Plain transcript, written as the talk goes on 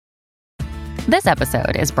This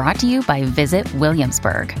episode is brought to you by Visit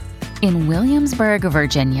Williamsburg. In Williamsburg,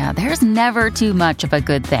 Virginia, there's never too much of a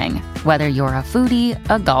good thing. Whether you're a foodie,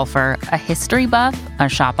 a golfer, a history buff, a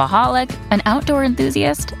shopaholic, an outdoor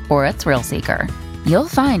enthusiast, or a thrill seeker, you'll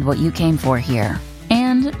find what you came for here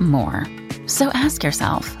and more. So ask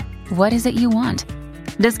yourself, what is it you want?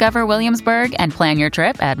 Discover Williamsburg and plan your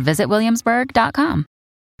trip at visitwilliamsburg.com.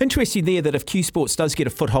 Interesting there that if Q Sports does get a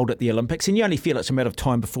foothold at the Olympics, and you only feel it's a matter of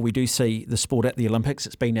time before we do see the sport at the Olympics.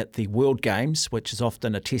 It's been at the World Games, which is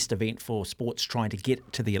often a test event for sports trying to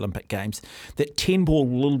get to the Olympic Games, that 10 ball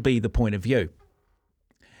will be the point of view.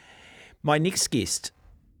 My next guest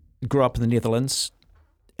grew up in the Netherlands,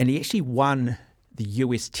 and he actually won the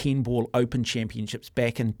US 10 ball Open Championships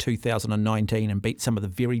back in 2019 and beat some of the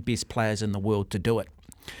very best players in the world to do it.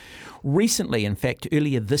 Recently, in fact,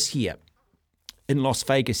 earlier this year, in Las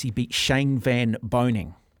Vegas, he beat Shane Van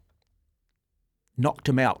Boening. Knocked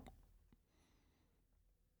him out.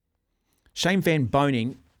 Shane Van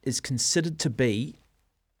Boening is considered to be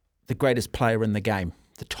the greatest player in the game,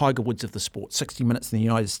 the Tiger Woods of the sport. 60 Minutes in the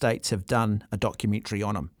United States have done a documentary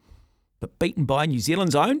on him. But beaten by New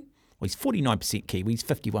Zealand's own, well, he's 49% Kiwi, he's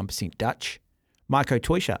 51% Dutch, Marco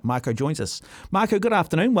Teutscher. Marco joins us. Marco, good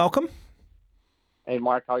afternoon, welcome. Hey,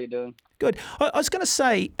 Mark, how you doing? Good. I was going to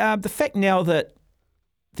say, the fact now that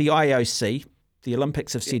the IOC, the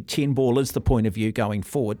Olympics, have said 10 ball is the point of view going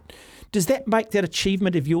forward, does that make that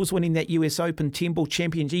achievement of yours winning that US Open 10 ball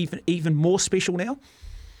championship even more special now?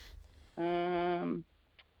 I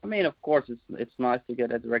mean, of course, it's nice to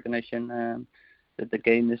get that recognition that the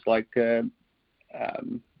game is like, come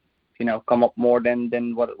up more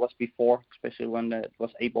than what it was before, especially when it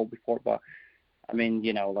was 8 ball before. But I mean,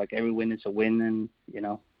 like every win is a win, and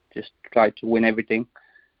just try to win everything.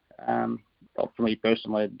 But for me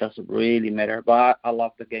personally, it doesn't really matter. But I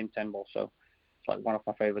love the game 10 ball, so it's like one of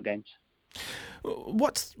my favorite games.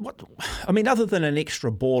 Other than an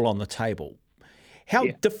extra ball on the table, how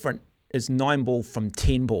different is 9 ball from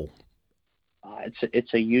 10 ball?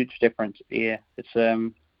 It's a huge difference. Yeah, it's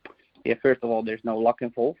first of all, there's no luck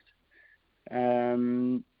involved.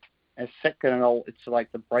 And second of all, it's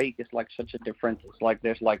like the break is like such a difference. It's like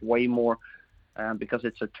there's like way more because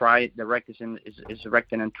it's the rack is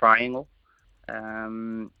racked in a triangle.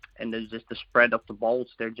 And there's just the spread of the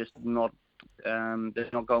balls. They're just not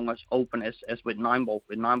going as open as with 9 ball.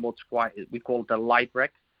 With 9 ball, it's quite, we call it a light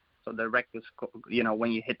rack. So the rack is,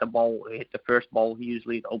 when you hit the first ball,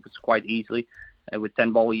 usually it opens quite easily. And with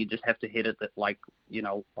 10 ball, you just have to hit it at like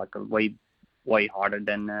a way harder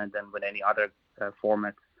than with any other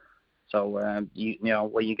format. So when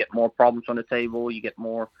you get more problems on the table, you get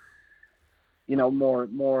more. More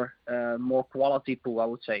quality pool, I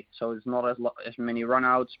would say. So it's not as many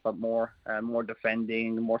runouts, but more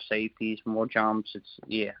defending, more safeties, more jumps.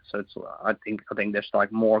 I think there's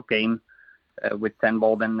like more game with 10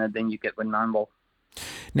 ball than you get with 9 ball.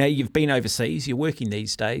 Now you've been overseas. You're working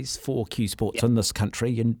these days for Q Sports in this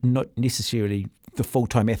country, and not necessarily the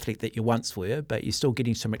full-time athlete that you once were, but you're still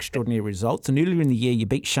getting some extraordinary results. And earlier in the year, you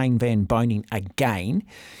beat Shane Van Boening again.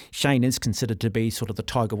 Shane is considered to be sort of the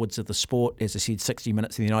Tiger Woods of the sport. As I said, 60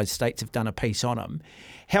 Minutes in the United States have done a piece on him.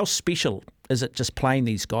 How special is it just playing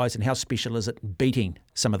these guys, and how special is it beating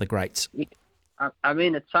some of the greats? I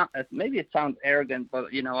mean, maybe it sounds arrogant, but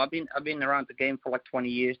I've been around the game for like 20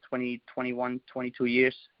 years, 21, 22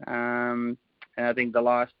 years. And I think the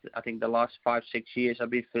last 5-6 years I've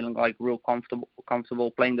been feeling like real comfortable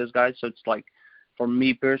playing those guys. So it's like, for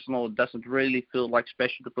me personal, it doesn't really feel like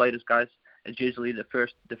special to play those guys. It's usually the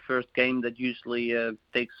first game that usually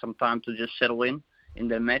takes some time to just settle in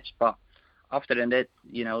the match. But after that,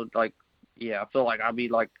 I feel like I'll be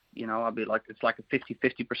like it's like a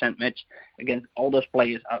 50% match against all those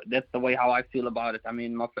players. That's the way how I feel about it. I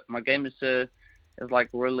mean, my game is like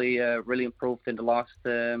really improved in the last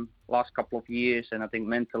couple of years, and I think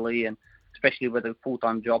mentally, and especially with a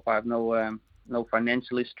full-time job, I have no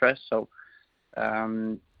financially stress. So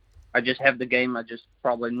I just have the game. I just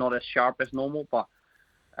probably not as sharp as normal, but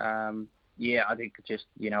I think just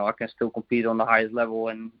I can still compete on the highest level,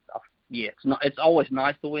 and it's always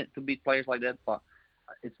nice to beat players like that, but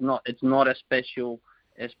it's not as special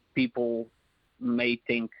as people may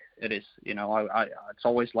think it is. It's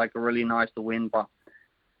always like really nice to win, but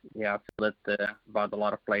I feel that about a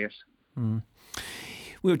lot of players. We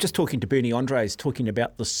were just talking to Bernie Andres, talking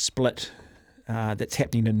about the split that's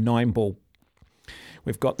happening in 9 ball.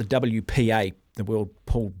 We've got the WPA, the World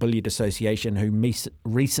Pool Billiard Association, who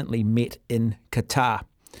recently met in Qatar,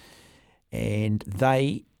 and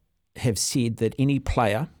they have said that any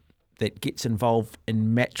player that gets involved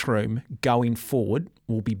in Matchroom going forward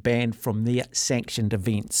will be banned from their sanctioned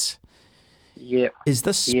events. Yeah. Is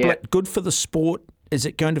this split good for the sport? Is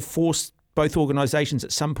it going to force both organisations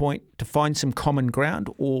at some point to find some common ground,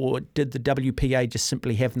 or did the WPA just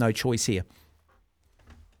simply have no choice here?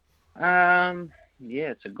 Yeah,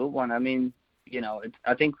 it's a good one. I mean,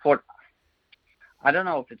 I think I don't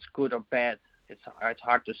know if it's good or bad. It's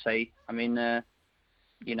hard to say. I mean, the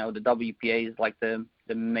WPA is like the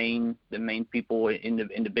main people in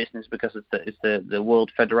the business, because it's the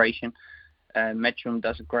World Federation. Matchroom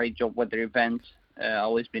does a great job with their events.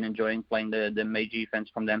 Always been enjoying playing the major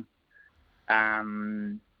events from them.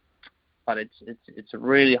 But it's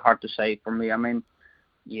really hard to say for me. I mean,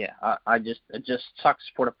 yeah, it just sucks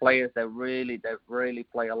for the players that really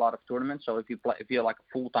play a lot of tournaments. So if you're like a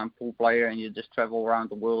full-time pool player and you just travel around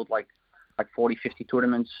the world like 40, 50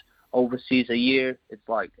 tournaments overseas a year,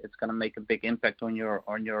 it's gonna make a big impact on your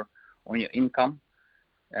income.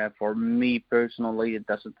 For me personally, it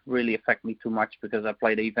doesn't really affect me too much, because I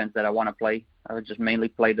play the events that I want to play. I would just mainly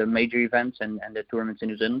play the major events and the tournaments in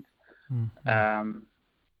New Zealand. Mm-hmm.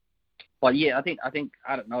 But yeah, I think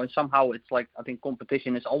I don't know. Somehow it's like, I think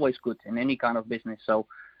competition is always good in any kind of business. So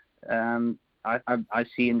I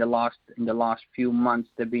see in the last few months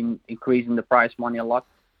they've been increasing the prize money a lot.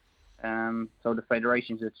 So the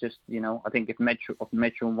federations, it's just, I think if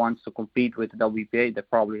Metro wants to compete with the WPA, they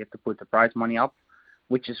probably have to put the prize money up,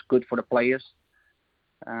 which is good for the players.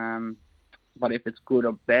 But if it's good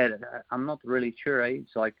or bad, I'm not really sure.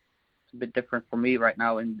 It's a bit different for me right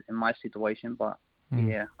now in my situation, but.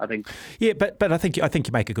 Yeah, I think. Yeah, but I think you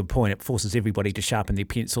make a good point. It forces everybody to sharpen their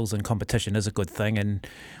pencils, and competition is a good thing. And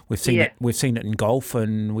we've seen it. We've seen it in golf,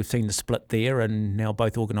 and we've seen the split there. And now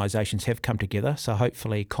both organisations have come together. So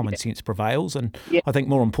hopefully, common sense prevails. And I think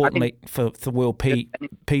more importantly for the World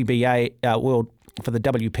PBA, for the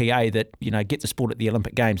WPA, that get the sport at the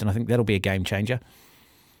Olympic Games, and I think that'll be a game changer.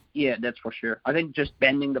 Yeah, that's for sure. I think just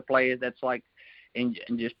banning the players, that's and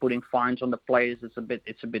just putting fines on the players, it's a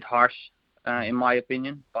bit harsh. In my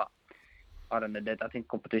opinion, but other than that, I think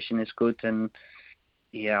competition is good. And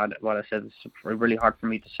yeah, what I said, it's really hard for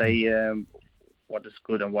me to say what is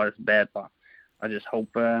good and what is bad. But I just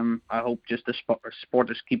hope just the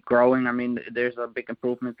sporters keep growing. I mean, there's a big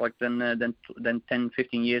improvement than 10,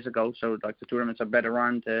 15 years ago. So the tournaments are better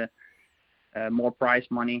run, more prize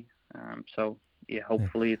money. So yeah,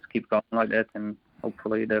 hopefully it keeps going like that, and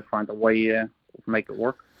hopefully they find a way to make it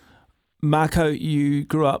work. Marco, you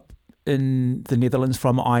grew up in the Netherlands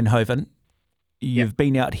from Eindhoven. You've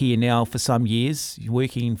been out here now for some years. You're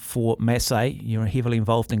working for Massey. You're heavily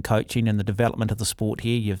involved in coaching and the development of the sport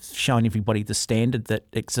here. You've shown everybody the standard that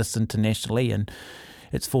exists internationally, and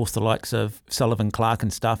it's forced the likes of Sullivan, Clark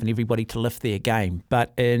and stuff and everybody to lift their game.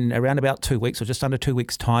 But in around about 2 weeks, or just under 2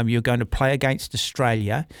 weeks' time, you're going to play against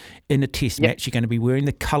Australia in a test match. You're going to be wearing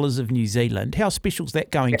the colours of New Zealand. How special is that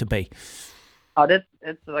going to be? Oh, that's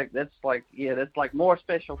more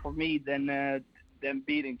special for me than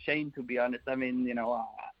beating Shane, to be honest. I mean,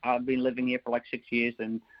 I've been living here for 6 years,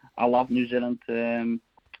 and I love New Zealand. I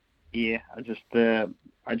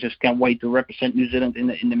just can't wait to represent New Zealand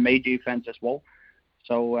in the major events as well.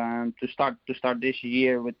 So to start this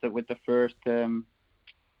year with the first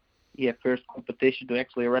competition to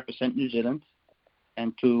actually represent New Zealand,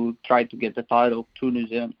 and to try to get the title for New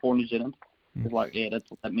Zealand. It's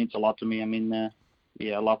that means a lot to me. I mean, I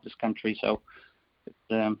love this country, so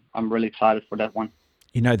I'm really excited for that one.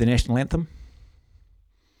 You know the national anthem?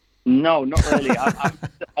 No, not really. I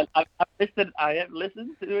have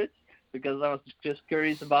listened to it because I was just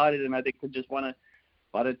curious about it, and I think I just want to,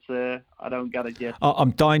 but it's I don't got it yet. Oh,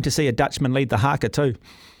 I'm dying to see a Dutchman lead the haka too.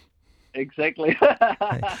 Exactly.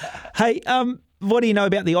 Hey, what do you know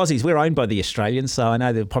about the Aussies? We're owned by the Australians, so I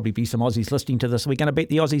know there'll probably be some Aussies listening to this. Are we going to beat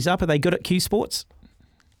the Aussies up? Are they good at Q Sports?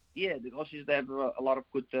 Yeah, the Aussies, they have a lot of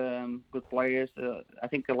good players. I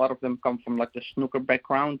think a lot of them come from the snooker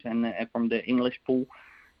background and from the English pool.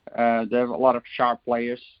 They have a lot of sharp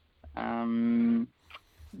players.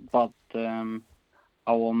 But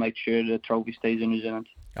I will make sure the trophy stays in New Zealand.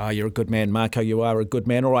 Oh, you're a good man, Marco. You are a good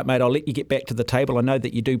man. All right, mate, I'll let you get back to the table. I know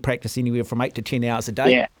that you do practice anywhere from 8 to 10 hours a day.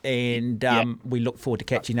 Yeah. And we look forward to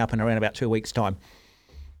catching up in around about 2 weeks' time.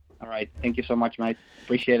 All right. Thank you so much, mate.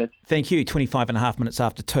 Appreciate it. Thank you. 25 and a half minutes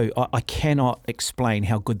after 2. I cannot explain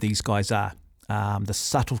how good these guys are. The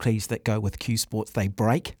subtleties that go with Q Sports, they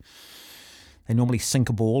break. They normally sink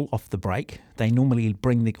a ball off the break. They normally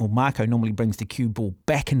Marco normally brings the cue ball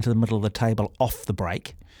back into the middle of the table off the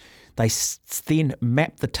break. They then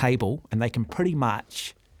map the table, and they can pretty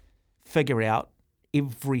much figure out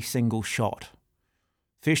every single shot.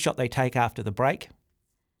 First shot they take after the break,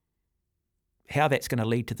 how that's going to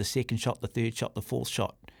lead to the second shot, the third shot, the fourth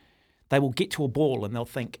shot. They will get to a ball and they'll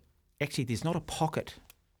think, actually there's not a pocket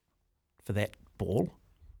for that ball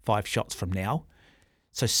 5 shots from now.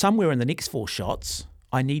 So somewhere in the next 4 shots,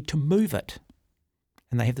 I need to move it.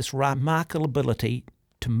 And they have this remarkable ability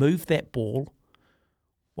to move that ball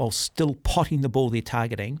while still potting the ball they're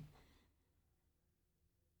targeting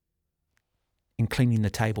and cleaning the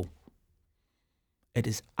table. It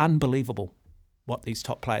is unbelievable what these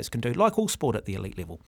top players can do, like all sport at the elite level.